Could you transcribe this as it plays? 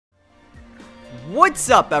What's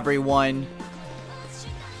up, everyone?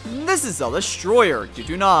 This is the Destroyer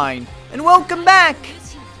 229, and welcome back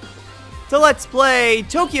to Let's Play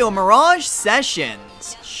Tokyo Mirage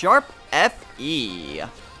Sessions Sharp FE.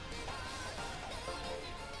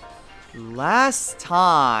 Last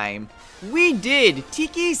time, we did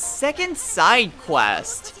Tiki's second side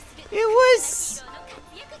quest. It was,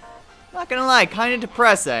 not gonna lie, kind of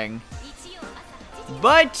depressing.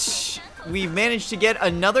 But we managed to get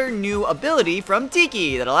another new ability from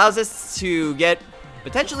Tiki that allows us to get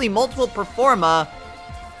potentially multiple performa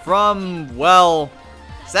from, well,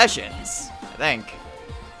 sessions, I think.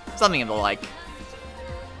 Something of the like.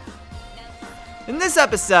 In this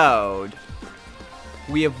episode,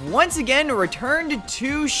 we have once again returned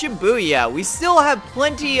to Shibuya. We still have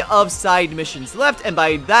plenty of side missions left, and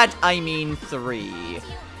by that I mean 3.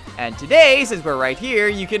 And today, since we're right here,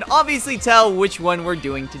 you can obviously tell which one we're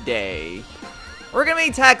doing today. We're gonna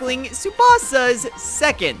be tackling Tsubasa's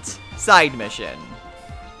second side mission.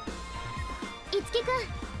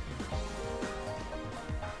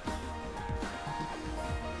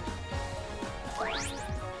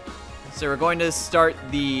 So we're going to start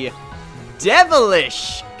the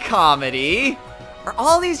devilish comedy. Are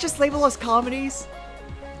all these just labeled as comedies?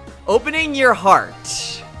 Opening your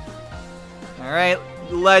heart. Alright,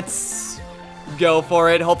 let's go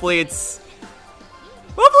for it. Hopefully,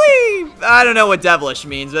 I don't know what devilish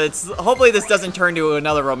means, but hopefully this doesn't turn to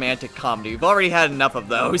another romantic comedy. We've already had enough of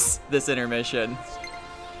those this intermission.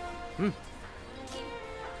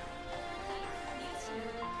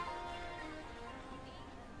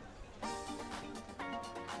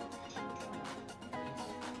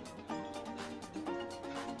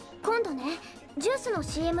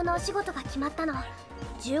 CM のお仕事が決まったの。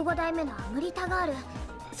15代目のアムリタガール。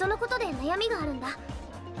そのことで悩みがあるんだ。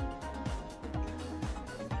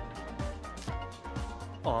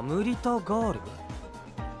アムリタガール？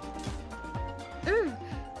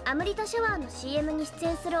アムリタシャワーの CM に出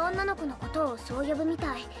演する女の子のことをそう呼ぶみ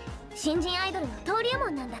たい。新人アイドルの登竜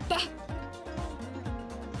門なんだって。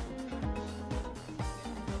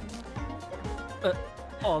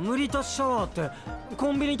アムリタシャワーって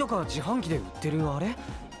コンビニとか自販機で売ってるあれ？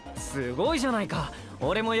すごいじゃないか。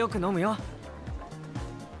俺もよく飲むよ。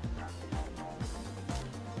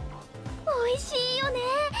美味しいよね。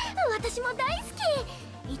私も大好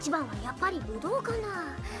き。一番はやっぱりブドウか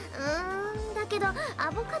な。だけどア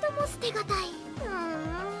ボカドも捨てがた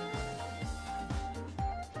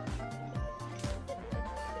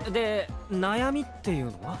い。で、悩みっていう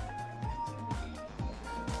のは？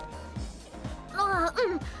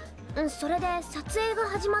それで撮影が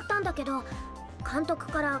始まったんだけど、監督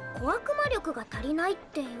から小悪魔力が足りないっ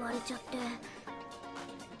て言われちゃっ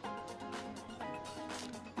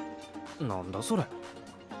て。なんだそれ。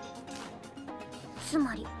つ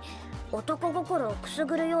まり男心をくす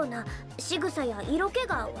ぐるような仕草や色気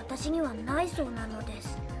が私にはないそうなので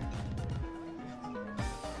す。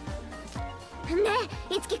ね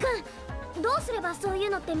え、いつきくん、どうすればそういう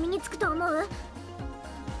のって身につくと思う？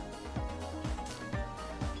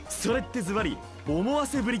それってズバリ思わ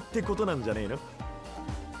せぶりってことなんじゃねえの？ト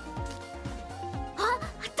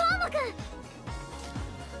ーマく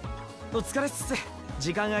ん、お疲れっす。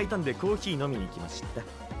時間空いたんでコーヒー飲みに来ました。ね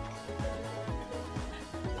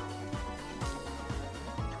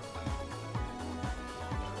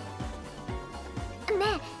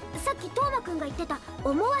え、さっきトーマくんが言ってた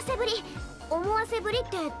思わせぶりっ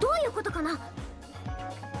てどういうことかな？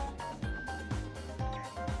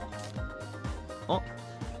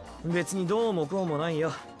別にどうもこうもない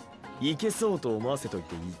よ。いけそうと思わせとい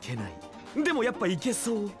ていけない。でもやっぱいけ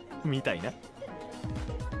そうみたいな。い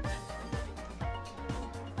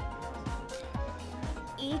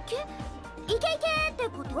けって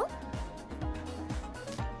こと？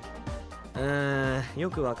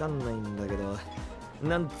よくわかんないんだけど、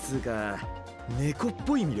なんつうか猫っ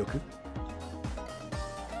ぽい魅力？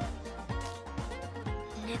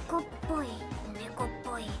猫っぽい。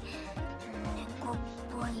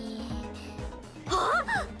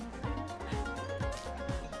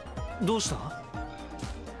どうした？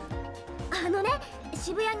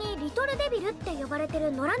渋谷にリトルデビルって呼ばれて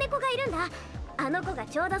る野良猫がいるんだ。あの子が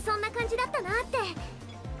ちょうどそんな感じだったなって。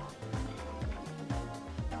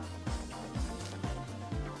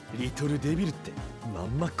リトルデビルってまん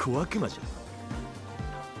ま小悪魔じゃ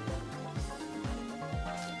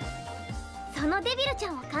ん。そのデビルち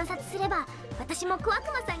ゃんを観察すれば私も小悪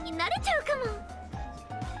魔さんになれちゃうか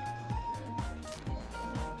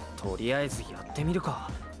とりあえずやってみるか。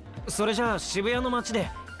それじゃあ渋谷の街で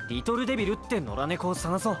リトルデビルって野良猫を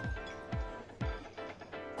探そう。も。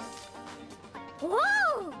おお、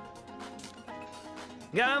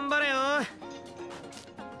頑張れよ。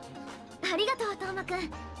ありがとうトーマくん。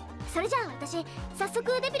それじゃあ私早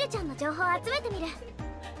速デビルちゃんの情報を集めてみる。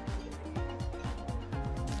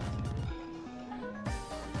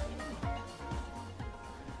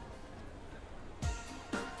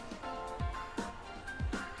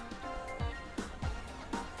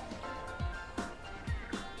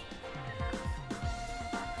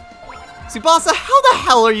Tsubasa, how the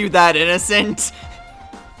hell are you that innocent?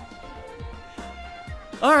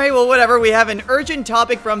 Alright, well whatever, we have an urgent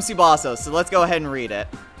topic from Tsubasa, so let's go ahead and read it.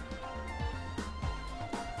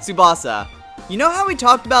 Tsubasa, you know how we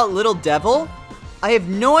talked about Little Devil? I have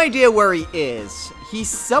no idea where he is. He's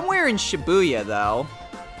somewhere in Shibuya, though.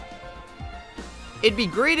 It'd be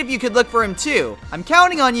great if you could look for him too. I'm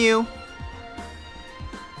counting on you.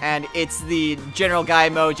 And it's the general guy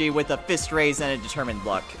emoji with a fist raised and a determined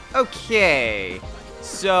look. Okay,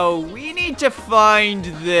 so we need to find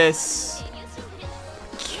this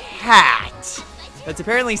cat that's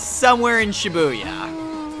apparently somewhere in Shibuya.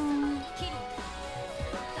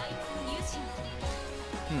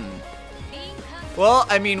 Well,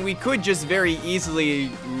 I mean, we could just very easily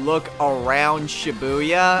look around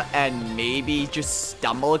Shibuya and maybe just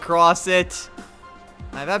stumble across it.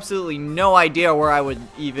 I have absolutely no idea where I would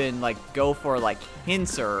even, like, go for, like,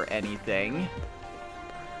 hints or anything.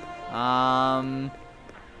 I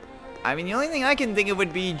mean, the only thing I can think of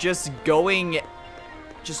would be just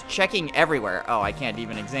checking everywhere. Oh, I can't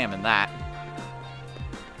even examine that.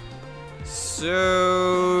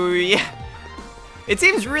 So, yeah. It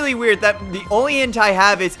seems really weird that the only hint I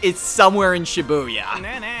have is it's somewhere in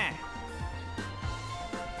Shibuya.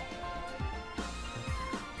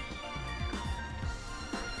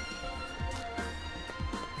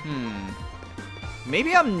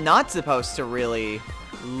 Maybe I'm not supposed to really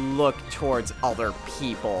look towards other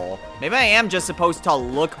people. Maybe I am just supposed to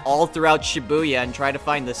look all throughout Shibuya and try to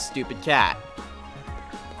find this stupid cat.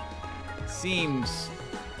 Seems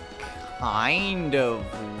kind of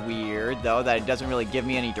weird, though, that it doesn't really give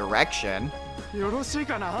me any direction.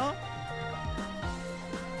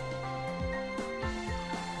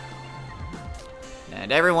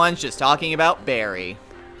 And everyone's just talking about Barry.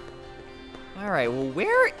 Alright, well,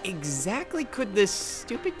 where exactly could this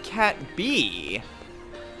stupid cat be?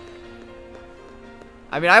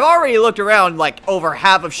 I mean, I've already looked around, like, over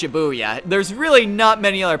half of Shibuya. There's really not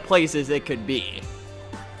many other places it could be.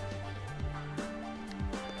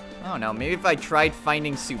 I don't know, maybe if I tried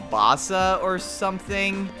finding Tsubasa or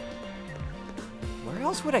something? Where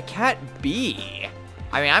else would a cat be?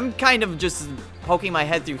 I mean, I'm kind of just poking my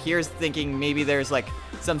head through here thinking maybe there's, like,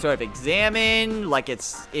 some sort of examine, like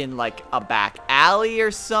it's in, like, a back alley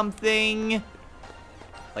or something.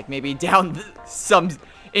 Like, maybe down some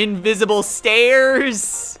invisible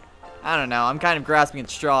stairs? I don't know, I'm kind of grasping at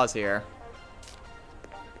straws here.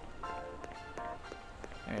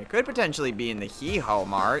 It could potentially be in the Hiho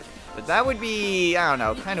Mart, but that would be, I don't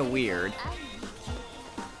know, kind of weird.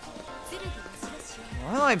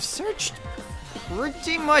 Well, I've searched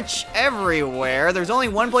pretty much everywhere. There's only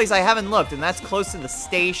one place I haven't looked, and that's close to the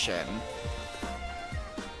station.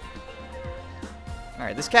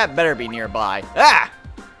 Alright, this cat better be nearby. Ah!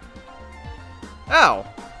 Oh,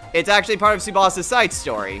 it's actually part of Tsubasa's side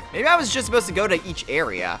story. Maybe I was just supposed to go to each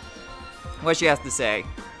area. What she has to say.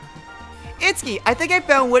 Itsuki, I think I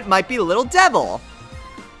found what might be Little Devil.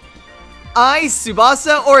 I,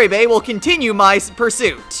 Tsubasa Oribe, will continue my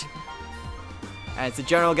pursuit. And it's the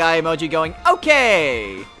general guy emoji going,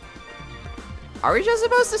 okay. Are we just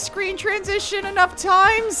supposed to screen transition enough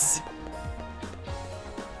times?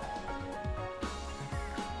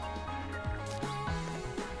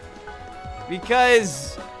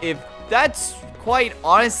 Because if that's quite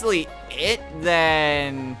honestly it,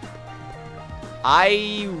 then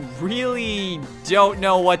I really don't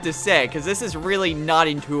know what to say, because this is really not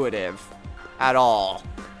intuitive at all.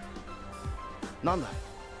 Nanda.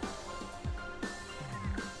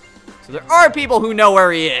 So there are people who know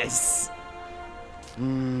where he is.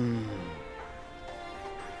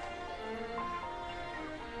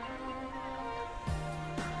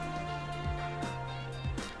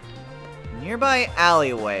 Nearby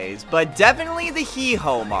alleyways, but definitely the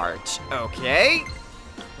Hiho Mart. Okay.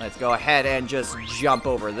 Let's go ahead and just jump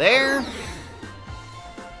over there.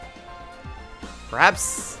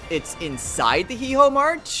 Perhaps it's inside the Hiho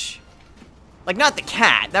Mart? Like, not the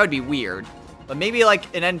cat. That would be weird. But maybe,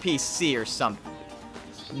 like, an NPC or something.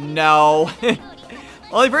 No.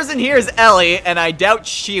 Only person here is Ellie, and I doubt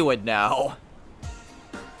she would know.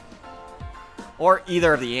 Or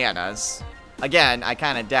either of the Annas. Again, I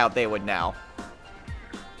kind of doubt they would know.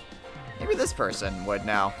 Maybe this person would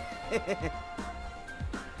know.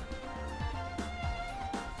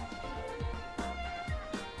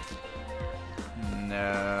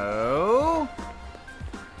 No.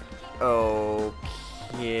 Okay,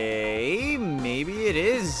 maybe it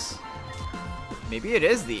is. Maybe it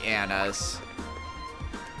is the Annas.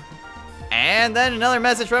 And then another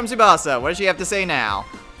message from Tsubasa. What does she have to say now?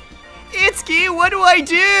 Itsuki, what do I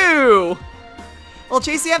do? While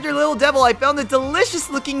chasing after Little Devil, I found a delicious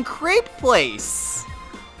looking crepe place.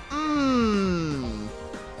 Mmm.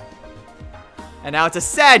 And now it's a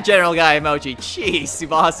sad general guy emoji. Jeez,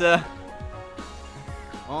 Tsubasa.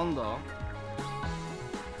 なんだ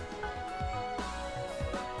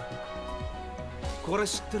これ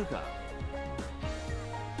知ってるか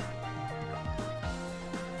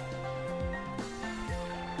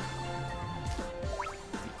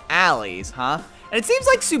Alleys, huh? And it seems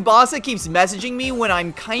like Tsubasa keeps messaging me when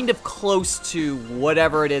I'm kind of close to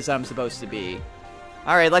whatever it is I'm supposed to be.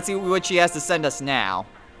 Alright, let's see what she has to send us now.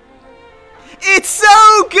 It's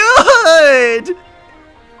so good!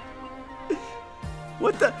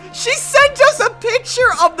 What the? She sent us a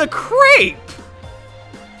picture of the crepe!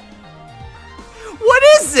 What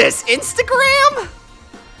is this, Instagram?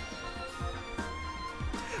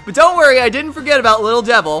 But don't worry, I didn't forget about Little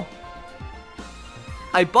Devil.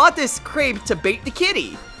 I bought this crepe to bait the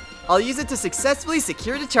kitty. I'll use it to successfully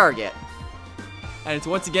secure the target. And it's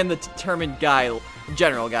once again the determined guy,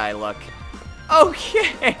 general guy look.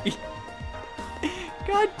 Okay.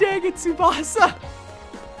 God dang it, Tsubasa.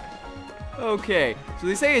 Okay, so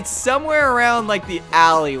they say it's somewhere around like the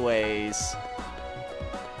alleyways.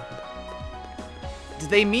 Do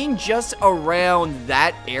they mean just around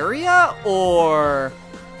that area, or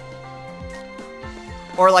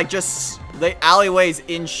like just the alleyways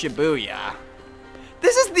in Shibuya?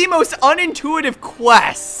 This is the most unintuitive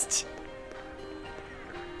quest.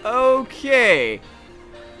 Okay.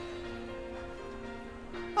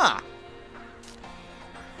 Huh.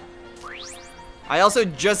 I also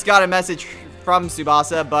just got a message from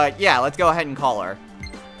Tsubasa, but yeah, let's go ahead and call her.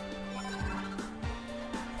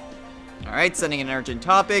 Alright, sending an urgent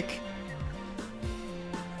topic.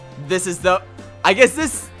 This is the... I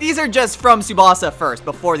guess these are just from Tsubasa first,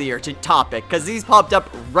 before the urgent topic, because these popped up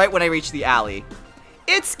right when I reached the alley.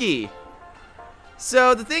 Itsuki!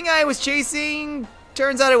 So, the thing I was chasing,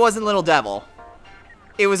 turns out it wasn't Little Devil.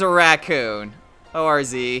 It was a raccoon.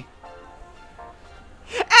 ORZ.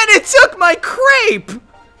 And it took my crepe!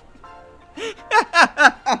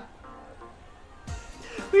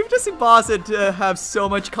 Leave it to Tsubasa to have so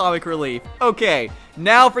much comic relief. Okay,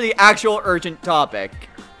 now for the actual urgent topic.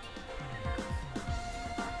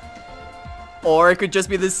 Or it could just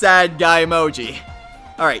be the sad guy emoji.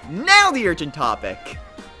 Alright, now the urgent topic.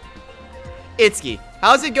 Itsuki,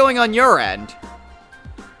 how's it going on your end?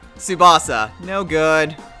 Tsubasa, no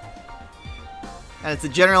good. And it's a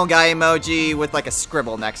general guy emoji with like a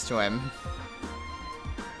scribble next to him.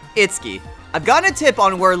 Itsuki, I've gotten a tip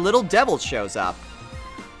on where Little Devil shows up.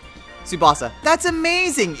 Tsubasa, that's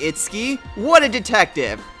amazing, Itsuki. What a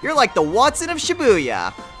detective. You're like the Watson of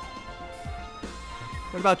Shibuya.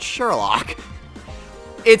 What about Sherlock?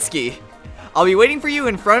 Itsuki, I'll be waiting for you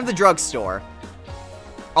in front of the drugstore.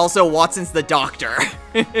 Also, Watson's the doctor.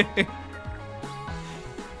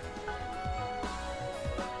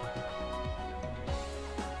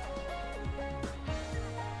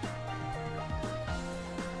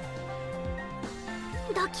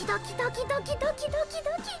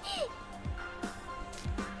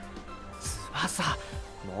 Tsubasa,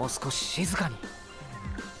 もう少し静かに。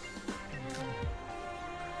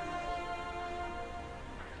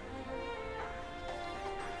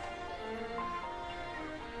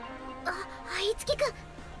いつきくん。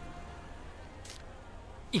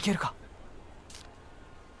いけるか。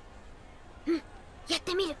うん、やっ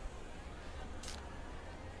てみる。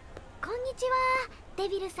こんにちは、デ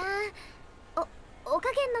ビルさん。お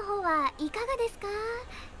加減の方はいかがですか？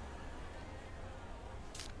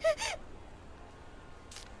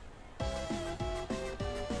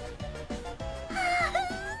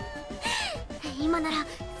今なら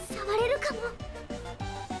触れるかも。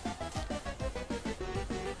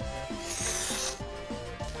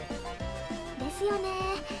ですよね。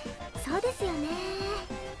そうですよね。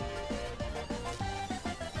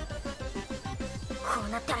こう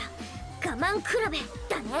なったら我慢比べ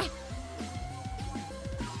だね。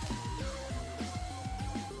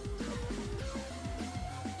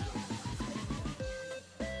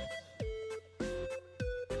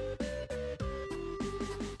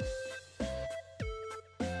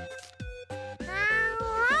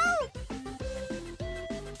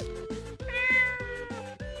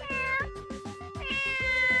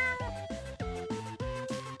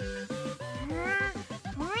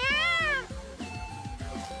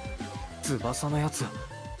翼のやつ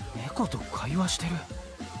猫と会話してる。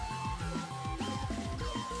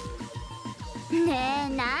ね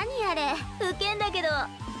え、何あれ、ウケんだけど。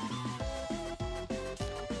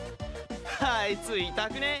あいついた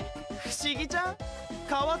くね？不思議ちゃん？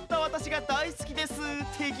変わった私が大好きです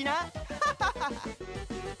的な。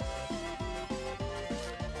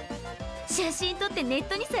写真撮ってネッ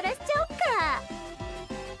トにさらしちゃおっか。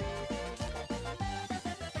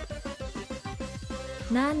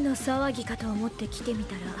何の騒ぎかと思って来てみ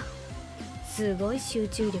たら、すごい集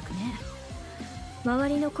中力ね。周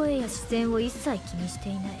りの声や自然を一切気にして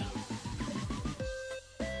いない。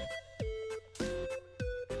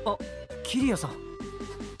あ、キリアさん。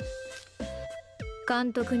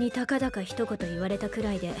監督にたかだか一言言われたく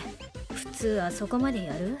らいで普通あそこまで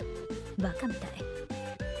やる？バカみたい。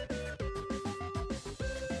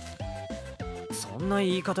そんな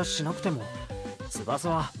言い方しなくても、翼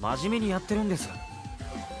は真面目にやってるんです。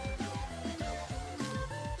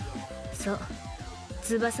そう、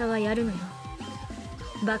翼はやるのよ。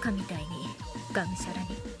バカみたいに、がむしゃらに。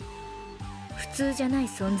普通じゃない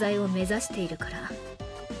存在を目指しているから。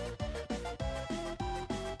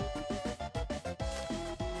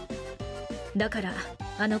だから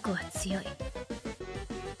あの子は強い。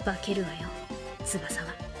化けるわよ、翼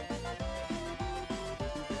は。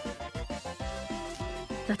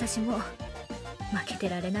私も負けて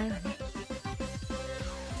られないわね。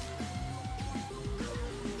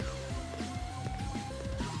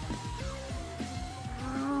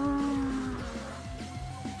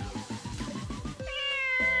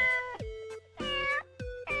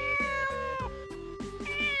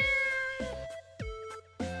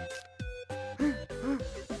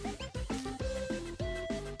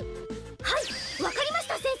わかりまし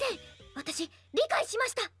た、先生。私、理解しま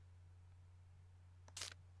した。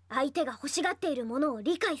相手が欲しがっているものを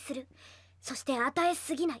理解する。そして与え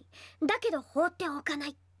すぎない。だけど放っておかな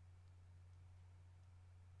い。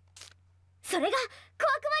それが小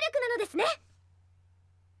悪魔力なのですね。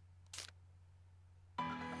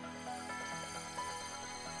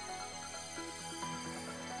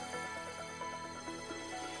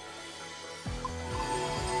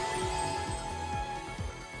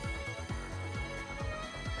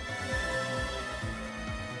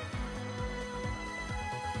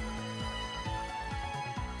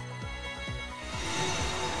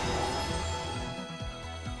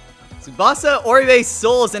Tsubasa Oribe's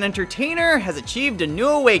soul as an entertainer has achieved a new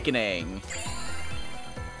awakening.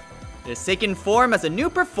 It has taken form as a new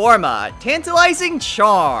performer, tantalizing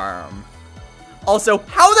charm. Also,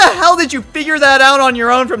 how the hell did you figure that out on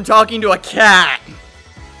your own from talking to a cat?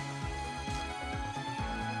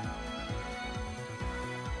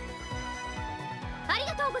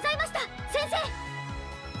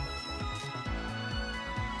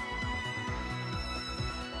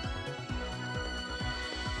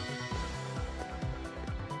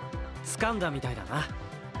掴んだみたいだな。や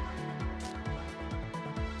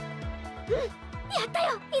った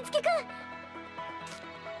よ、いつきくん。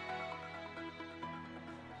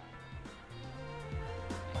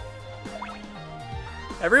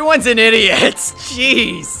Everyone's an idiot!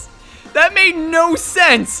 Jeez! That made no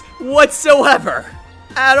sense whatsoever!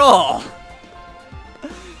 At all!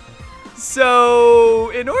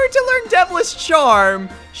 So, in order to learn Devilish Charm,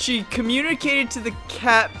 she communicated to the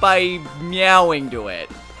cat by meowing to it.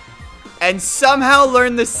 And somehow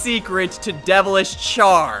learned the secret to Devilish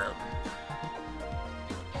Charm.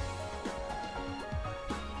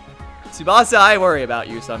 Tsubasa, I worry about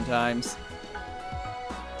you sometimes.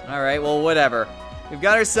 Alright, well, whatever. We've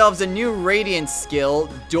got ourselves a new Radiance skill,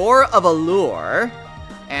 Door of Allure.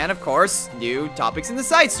 And, of course, new topics in the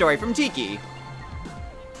side story from Tiki.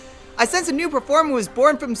 I sense a new performer was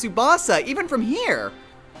born from Tsubasa, even from here.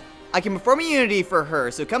 I can perform a unity for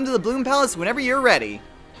her, so come to the Bloom Palace whenever you're ready.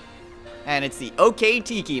 And it's the OK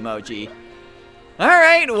Tiki emoji.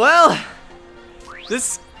 Alright, well,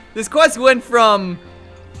 this quest went from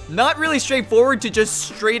not really straightforward to just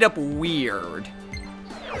straight up weird.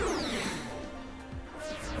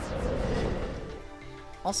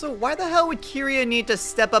 Also, why the hell would Kiria need to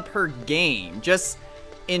step up her game? Just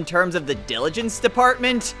in terms of the diligence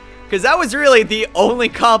department? Because that was really the only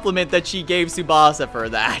compliment that she gave Tsubasa for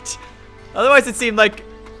that. Otherwise, it seemed like,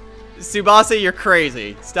 Tsubasa, you're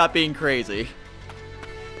crazy. Stop being crazy.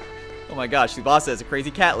 Oh my gosh, Tsubasa is a crazy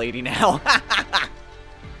cat lady now.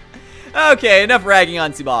 Okay, enough ragging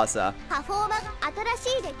on Tsubasa.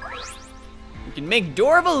 You can make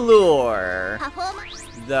Door of Allure.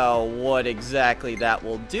 Though what exactly that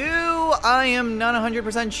will do, I am not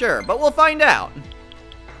 100% sure, but we'll find out.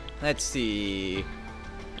 Let's see.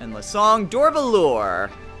 Endless Song, Door of Allure.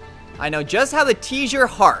 I know just how to tease your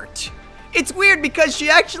heart. It's weird because she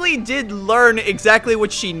actually did learn exactly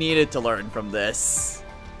what she needed to learn from this.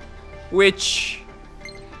 Which...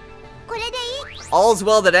 all's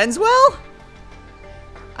well that ends well?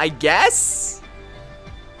 I guess?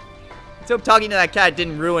 Let's hope talking to that cat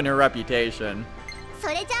didn't ruin her reputation. そ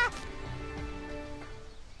れじゃあ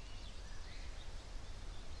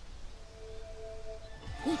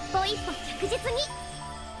一歩一歩着実に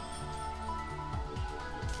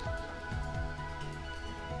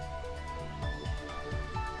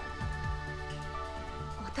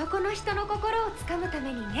男の人の心をつかむた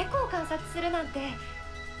めに猫を観察するなんて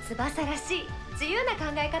翼らしい自由な考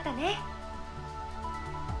え方ね。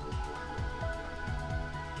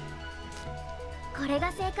これ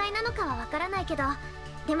が正解なのかはわからないけど、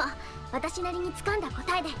でも私なりに掴んだ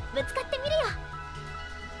答えでぶつかってみるよ。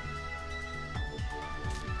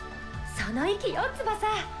その意気よ翼。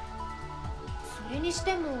それにし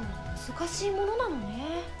ても難しいものなの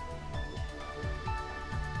ね。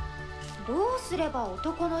どうすれば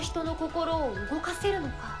男の人の心を動かせるの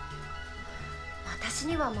か、私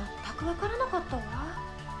には全く分からなかったわ。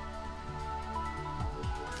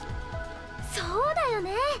そうだよ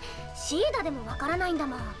ね。シーダでもわからないんだ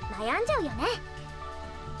もん。悩んじゃうよね。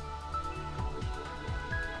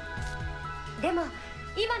でも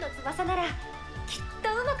今の翼ならきっ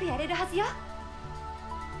とうまくやれるはずよ。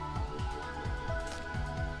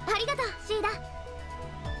ありがとうシーダ。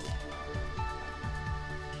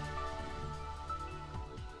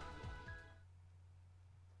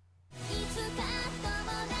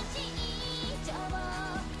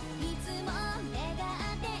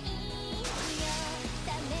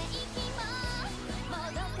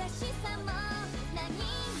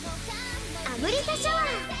アムリタシャワー、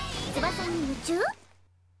翼に夢中？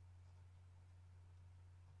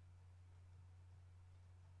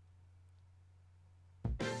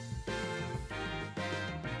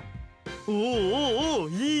おおおお、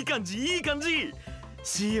いい感じいい感じ。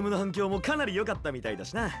 CM の反響もかなり良かったみたいだ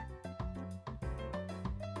しな。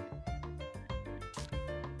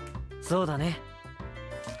そうだね。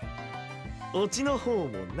オチの方も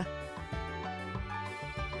な。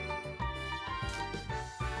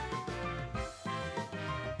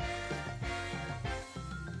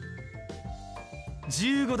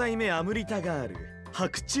15代目アムリタガール、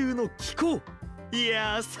白昼の気候。い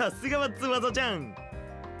やー、さすがは翼ちゃん。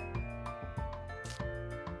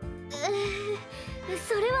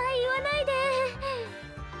それは言わないで。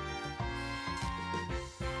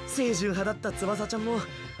清純派だった翼ちゃんも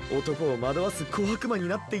男を惑わす小悪魔に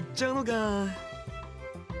なっていっちゃうのか。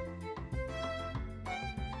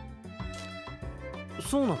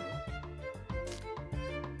そうなの？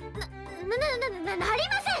なりま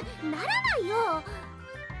せん。ならないよ。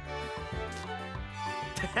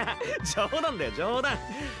冗談だよ冗談。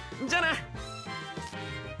じゃあな。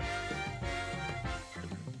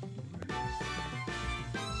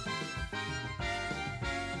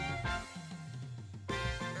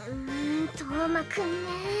トーマくんね。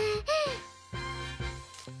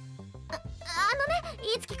あのね、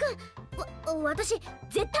いつきくん、私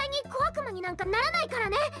絶対に小悪魔になんかならないから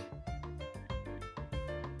ね。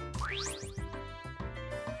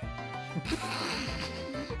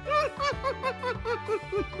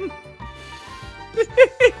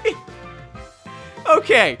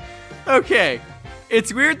Okay, okay.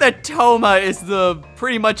 It's weird that Toma is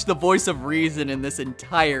pretty much the voice of reason in this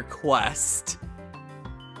entire quest.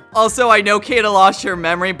 Also, I know Keita lost her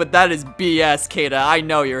memory, but that is BS, Keita. I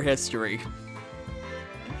know your history.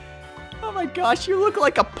 Oh my gosh, you look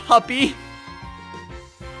like a puppy.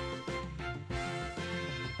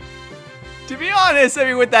 To be honest, I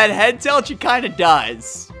mean, with that head tilt, she kind of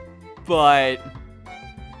does. But...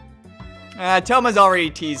 Toma's already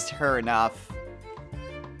teased her enough.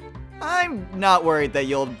 I'm not worried that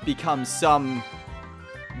you'll become some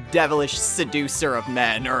devilish seducer of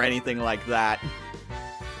men or anything like that.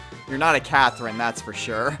 You're not a Catherine, that's for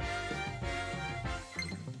sure.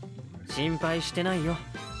 心配してないよ。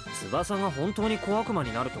翼が本当に小悪魔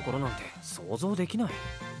になるところなんて想像できない。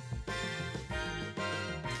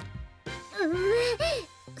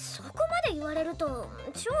そこまで言われると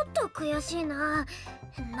ちょっと悔しいな。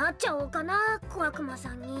なっちゃおうかな、小悪魔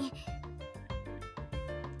さんに。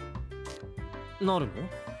なるの？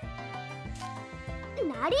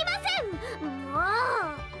なりません。もう。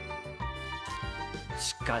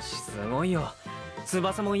しかしすごいよ。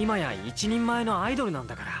翼も今や一人前のアイドルなん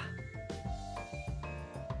だから。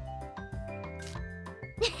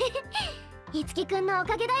いつきくんのお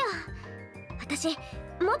かげだよ。私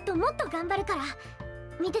もっともっと頑張るから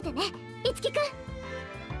見ててね、いつきくん。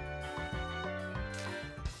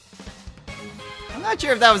I'm not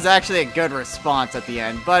sure if that was actually a good response at the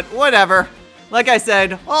end, but whatever. Like I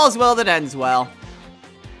said, all's well that ends well.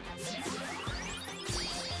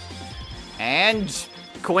 And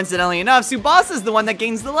coincidentally enough, Tsubasa's the one that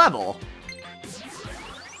gains the level.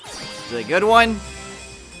 Is it a good one?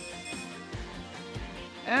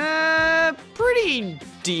 Pretty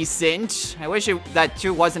decent. I wish that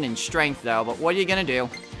 2 wasn't in strength though, but what are you gonna do?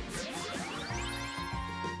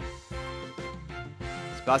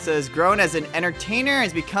 Tsubasa has grown as an entertainer,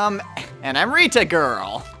 has become an Amrita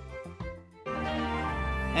girl.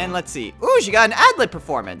 And let's see. Ooh, she got an ad-lib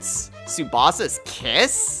performance. Tsubasa's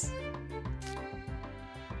kiss?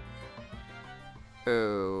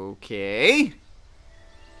 Okay.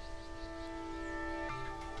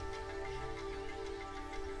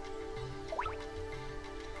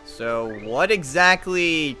 So what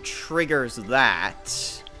exactly triggers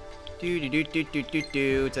that?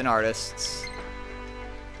 It's an artist.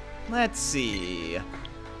 Let's see.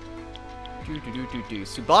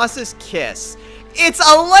 Tsubasa's kiss. It's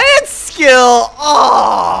a lance skill!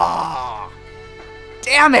 Oh!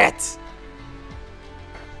 Damn it!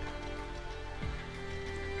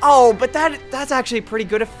 Oh, but that's actually a pretty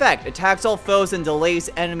good effect. Attacks all foes and delays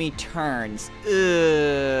enemy turns.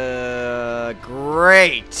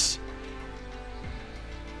 Great.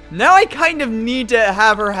 Now I kind of need to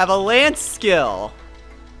have her have a lance skill.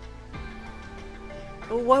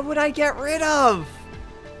 What would I get rid of?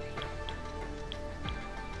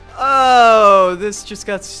 Oh, this just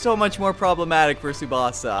got so much more problematic for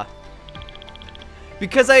Tsubasa.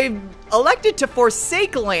 Because I elected to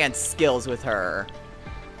forsake lance skills with her.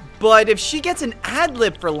 But if she gets an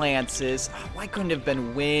ad-lib for lances, why couldn't it have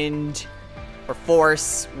been wind or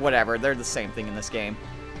force? Whatever, they're the same thing in this game.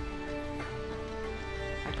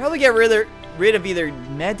 I'd probably get rid of either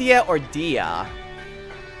Medea or Dia.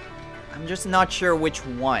 I'm just not sure which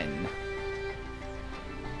one.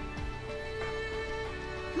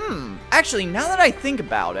 Actually, now that I think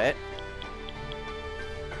about it,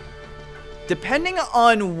 depending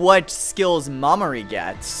on what skills Mamori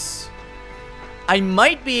gets, I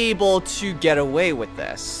might be able to get away with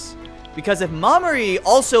this. Because if Mamori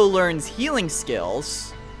also learns healing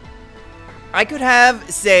skills, I could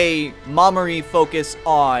have, say, Mamori focus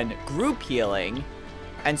on group healing,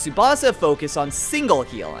 and Tsubasa focus on single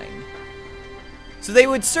healing. So they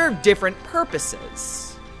would serve different purposes.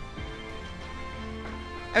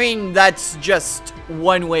 I mean, that's just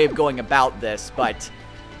one way of going about this, but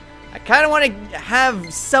I kind of want to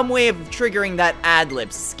have some way of triggering that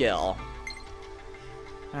ad-lib skill.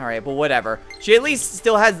 Alright, but whatever. She at least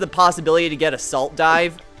still has the possibility to get Assault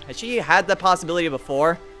Dive. Has she had the possibility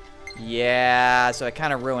before? Yeah, so I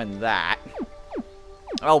kind of ruined that.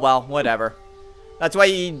 Oh well, whatever. That's why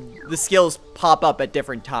the skills pop up at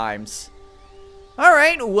different times.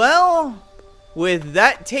 Alright, well, with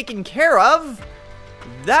that taken care of,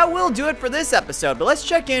 that will do it for this episode. But let's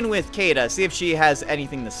check in with Keita, see if she has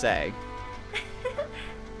anything to say.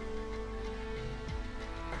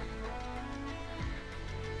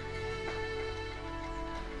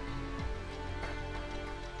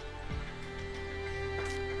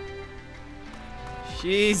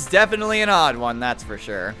 She's definitely an odd one, that's for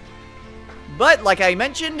sure. But like I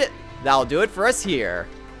mentioned, that'll do it for us here.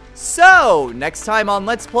 So, next time on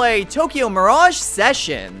Let's Play Tokyo Mirage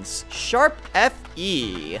Sessions, Sharp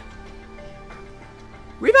FE.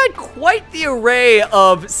 We've had quite the array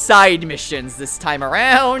of side missions this time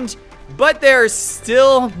around, but there's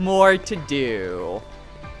still more to do.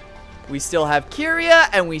 We still have Kiria,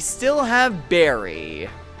 and we still have Barry.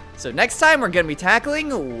 So next time, we're going to be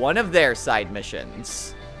tackling one of their side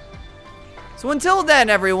missions. So until then,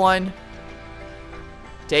 everyone,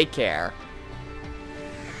 take care.